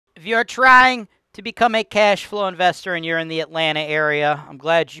If you're trying to become a cash flow investor and you're in the Atlanta area, I'm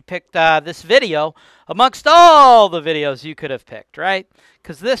glad you picked this video amongst all the videos you could have picked, right?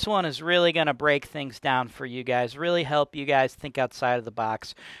 Because this one is really going to break things down for you guys, really help you guys think outside of the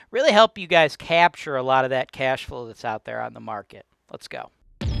box, really help you guys capture a lot of that cash flow that's out there on the market. Let's go.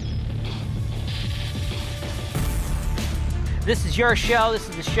 This is your show. This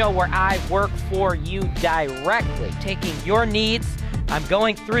is the show where I work for you directly, taking your needs. I'm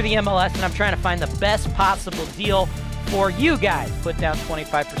going through the MLS and I'm trying to find the best possible deal for you guys. Put down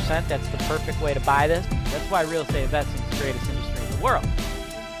 25%. That's the perfect way to buy this. That's why real estate investing is the greatest industry in the world.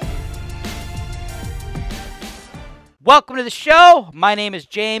 Welcome to the show. My name is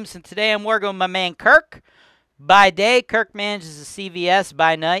James, and today I'm working with my man Kirk. By day, Kirk manages a CVS.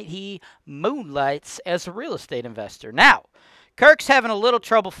 By night, he moonlights as a real estate investor. Now, Kirk's having a little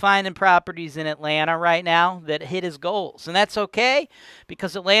trouble finding properties in Atlanta right now that hit his goals. And that's okay,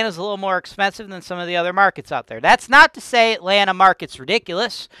 because Atlanta's a little more expensive than some of the other markets out there. That's not to say Atlanta market's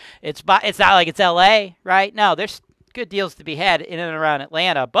ridiculous. It's not like it's LA, right? No, there's good deals to be had in and around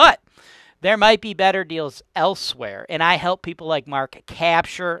Atlanta, but there might be better deals elsewhere, and I help people like Mark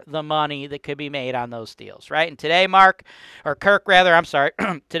capture the money that could be made on those deals, right? And today,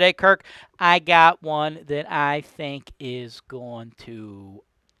 today, Kirk, I got one that I think is going to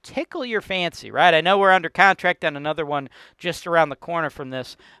tickle your fancy, right? I know we're under contract on another one just around the corner from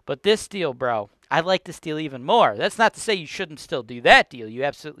this, but this deal, bro, I like this deal even more. That's not to say you shouldn't still do that deal. You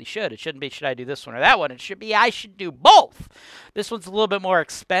absolutely should. It shouldn't be, should I do this one or that one? It should be, I should do both. This one's a little bit more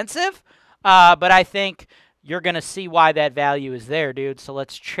expensive. But I think you're going to see why that value is there, dude. So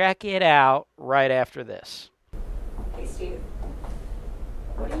let's check it out right after this. Hey, Steve.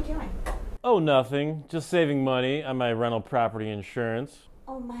 What are you doing? Oh, nothing. Just saving money on my rental property insurance.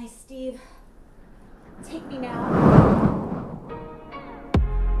 Oh, my Steve. Take me now.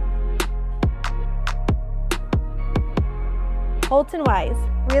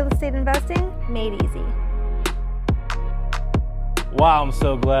 HoltonWise, real estate investing made easy. Wow, I'm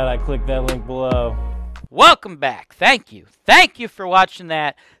so glad I clicked that link below. Welcome back. Thank you. Thank you for watching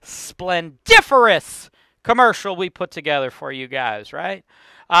that splendiferous commercial we put together for you guys, right?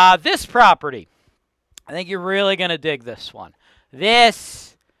 This property, I think you're really going to dig this one.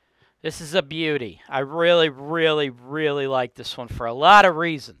 This is a beauty. I really, really, really like this one for a lot of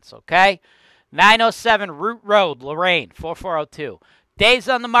reasons, okay? 907 Root Road, Lorraine, 4402. Days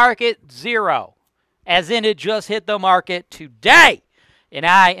on the market, 0. As in, it just hit the market today, and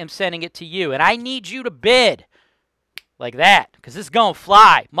I am sending it to you. And I need you to bid like that, because this is going to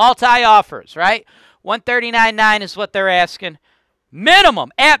fly. Multi-offers, right? $139.9 is what they're asking.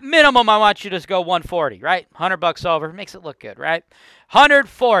 Minimum, at minimum, I want you to just go 140, right? $100 over, makes it look good, right?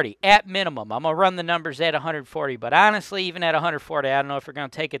 140 at minimum. I'm going to run the numbers at 140, but honestly, even at 140, I don't know if we're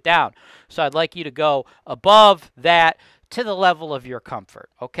going to take it down. So I'd like you to go above that to the level of your comfort,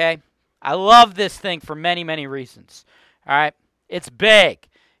 okay? I love this thing for many, many reasons. All right? It's big.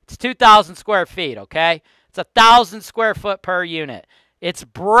 It's 2,000 square feet, okay? It's 1,000 square foot per unit. It's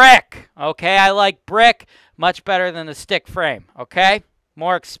brick, okay? I like brick much better than the stick frame, okay?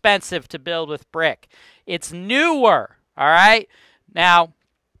 More expensive to build with brick. It's newer, all right? Now,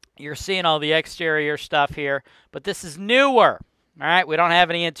 you're seeing all the exterior stuff here, but this is newer, all right? We don't have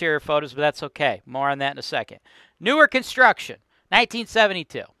any interior photos, but that's okay. More on that in a second. Newer construction,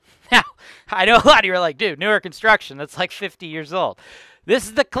 1972. Now, I know a lot of you are like, dude, newer construction, that's like 50 years old. This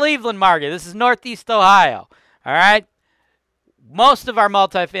is the Cleveland market. This is Northeast Ohio, all right? Most of our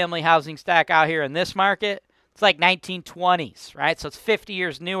multifamily housing stock out here in this market, it's like 1920s, right? So it's 50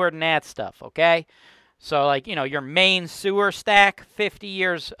 years newer than that stuff, okay? So, like, you know, your main sewer stack, 50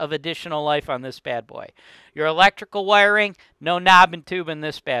 years of additional life on this bad boy. Your electrical wiring, no knob and tube in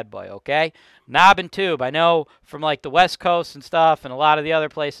this bad boy, okay? Knob and tube. I know from, like, the West Coast and stuff and a lot of the other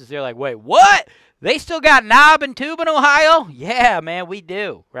places, they're like, wait, what? They still got knob and tube in Ohio? Yeah, man, we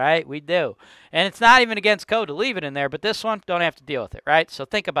do, right? We do. And it's not even against code to leave it in there, but this one, don't have to deal with it, right? So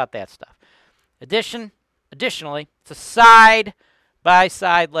think about that stuff. Additionally, it's a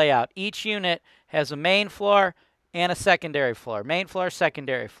side-by-side layout. Each unit has a main floor and a secondary floor. Main floor,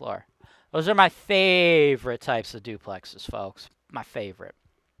 secondary floor. Those are my favorite types of duplexes, folks. My favorite.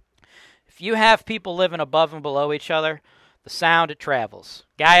 If you have people living above and below each other, the sound, it travels.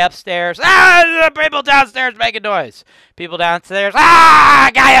 Guy upstairs, people downstairs making noise. People downstairs,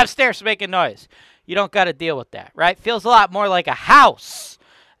 guy upstairs making noise. You don't got to deal with that, right? Feels a lot more like a house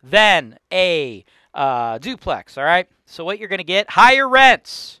than a duplex, all right? So what you're going to get, higher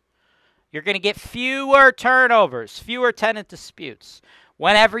rents. You're going to get fewer turnovers, fewer tenant disputes.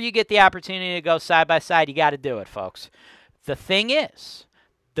 Whenever you get the opportunity to go side by side, you got to do it, folks. The thing is,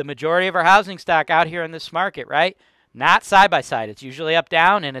 the majority of our housing stock out here in this market, right? Not side-by-side. It's usually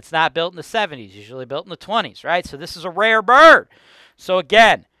up-down, and it's not built in the 70s. Usually built in the 20s, right? So this is a rare bird. So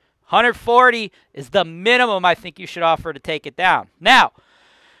again, 140 is the minimum I think you should offer to take it down. Now,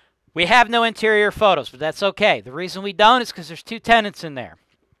 we have no interior photos, but that's okay. The reason we don't is because there's 2 tenants in there,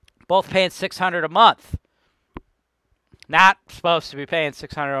 both paying $600 a month. Not supposed to be paying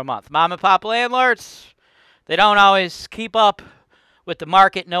 $600 a month. Mom and pop landlords, they don't always keep up with the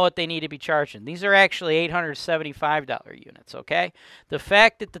market, know what they need to be charging. These are actually $875 units, okay? The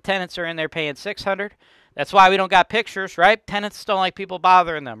fact that the tenants are in there paying $600, that's why we don't got pictures, right? Tenants don't like people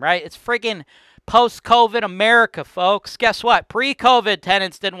bothering them, right? It's friggin' post-COVID America, folks. Guess what? Pre-COVID,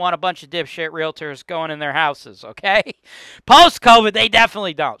 tenants didn't want a bunch of dipshit realtors going in their houses, okay? Post-COVID, they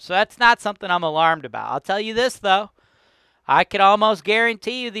definitely don't. So that's not something I'm alarmed about. I'll tell you this, though. I could almost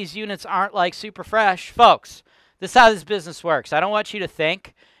guarantee you these units aren't like super fresh. Folks, this is how this business works. I don't want you to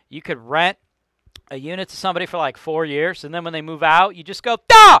think you could rent a unit to somebody for like 4 years, and then when they move out, you just go,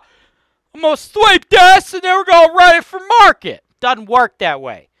 "Duh! I'm going to sweep this, and then we're going to rent it for market." Doesn't work that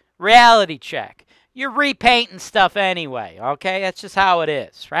way. Reality check. You're repainting stuff anyway, okay? That's just how it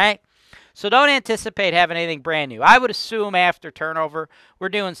is, right? So don't anticipate having anything brand new. I would assume after turnover, we're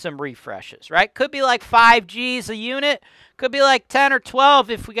doing some refreshes, right? Could be like 5 Gs a unit. Could be like 10 or 12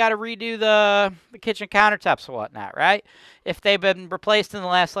 if we got to redo the kitchen countertops and whatnot, right? If they've been replaced in the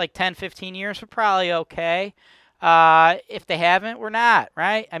last like 10, 15 years, we're probably okay. If they haven't, we're not,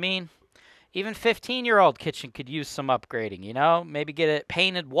 right? I mean, even 15-year-old kitchen could use some upgrading, you know? Maybe get it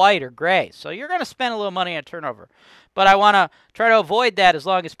painted white or gray. So you're going to spend a little money on turnover. But I want to try to avoid that as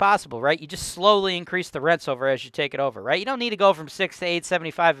long as possible, right? You just slowly increase the rents over as you take it over, right? You don't need to go from 6 to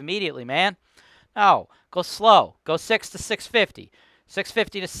 875 immediately, man. No, go slow. Go 6 to 650,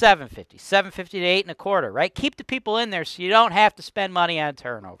 650 to 750, 750 to 8 1/4, right? Keep the people in there so you don't have to spend money on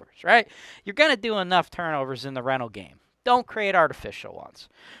turnovers, right? You're going to do enough turnovers in the rental game. Don't create artificial ones.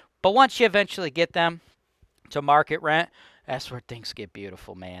 But once you eventually get them to market rent, that's where things get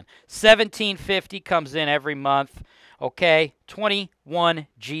beautiful, man. $1,750 comes in every month, okay? 21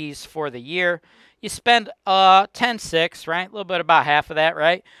 Gs for the year. You spend $10,600, right? A little bit about half of that,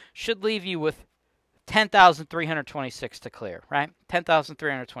 right? Should leave you with $10,326 to clear, right?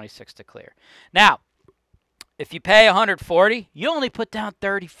 $10,326 to clear. Now, if you pay $140, you only put down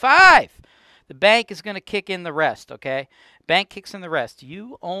 $35. The bank is going to kick in the rest, okay? Bank kicks in the rest.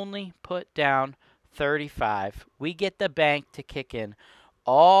 You only put down $35. We get the bank to kick in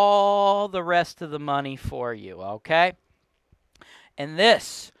all the rest of the money for you, okay? And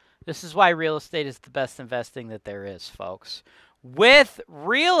this is why real estate is the best investing that there is, folks. With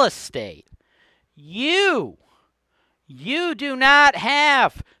real estate, you do not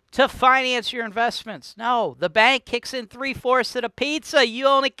have to finance your investments. No, the bank kicks in 3/4 of the pizza. You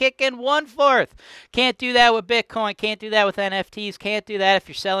only kick in 1/4. Can't do that with Bitcoin. Can't do that with NFTs. Can't do that if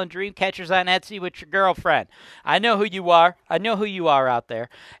you're selling dream catchers on Etsy with your girlfriend. I know who you are. I know who you are out there.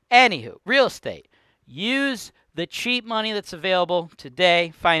 Anywho, real estate. Use the cheap money that's available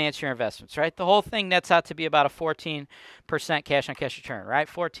today. Finance your investments, right? The whole thing nets out to be about a 14% cash-on-cash return, right?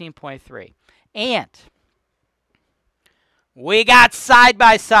 14.3. And we got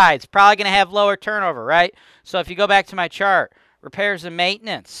side-by-sides, probably going to have lower turnover, right? So if you go back to my chart, repairs and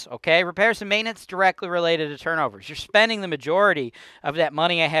maintenance, okay? Repairs and maintenance directly related to turnovers. You're spending the majority of that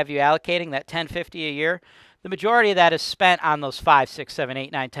money I have you allocating, that $1050 a year. The majority of that is spent on those $5, $6, $7,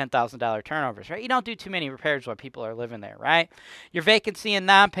 $8, $9, $10,000 turnovers, right? You don't do too many repairs while people are living there, right? Your vacancy and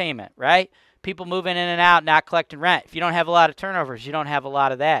non-payment, right? People moving in and out, not collecting rent. If you don't have a lot of turnovers, you don't have a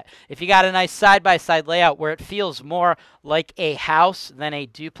lot of that. If you got a nice side-by-side layout where it feels more like a house than a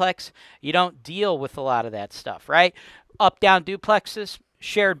duplex, you don't deal with a lot of that stuff, right? Up-down duplexes,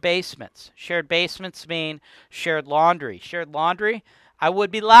 shared basements. Shared basements mean shared laundry. Shared laundry, I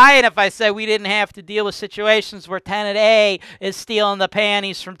would be lying if I said we didn't have to deal with situations where tenant A is stealing the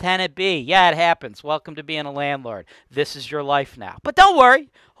panties from tenant B. Yeah, it happens. Welcome to being a landlord. This is your life now. But don't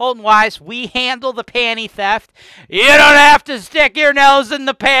worry. HoltonWise, we handle the panty theft. You don't have to stick your nose in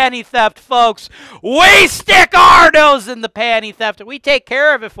the panty theft, folks. We stick our nose in the panty theft. We take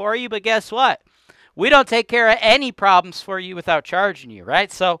care of it for you, but guess what? We don't take care of any problems for you without charging you,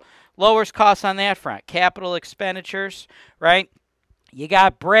 right? So lowers costs on that front. Capital expenditures, right? You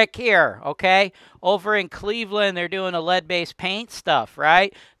got brick here, okay? Over in Cleveland, they're doing a lead-based paint stuff,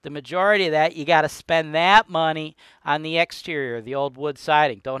 right? The majority of that, you got to spend that money on the exterior, the old wood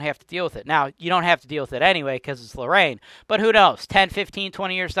siding. Don't have to deal with it. Now, you don't have to deal with it anyway because it's Lorraine. But who knows? 10, 15,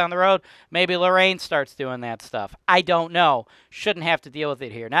 20 years down the road, maybe Lorraine starts doing that stuff. I don't know. Shouldn't have to deal with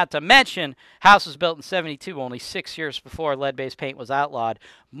it here. Not to mention, house was built in 72, only 6 years before lead-based paint was outlawed.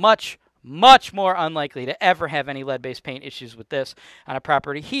 Much more unlikely to ever have any lead-based paint issues with this on a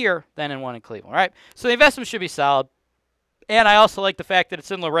property here than in one in Cleveland, right? So the investment should be solid. And I also like the fact that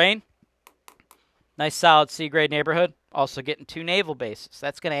it's in Lorraine. Nice, solid C-grade neighborhood. Also getting 2 naval bases.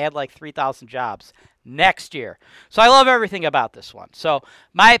 That's going to add like 3,000 jobs next year. So I love everything about this one. So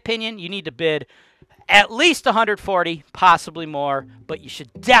my opinion, you need to bid at least 140, possibly more, but you should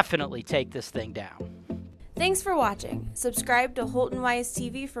definitely take this thing down. Thanks for watching. Subscribe to HoltonWise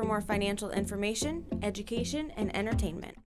TV for more financial information, education, and entertainment.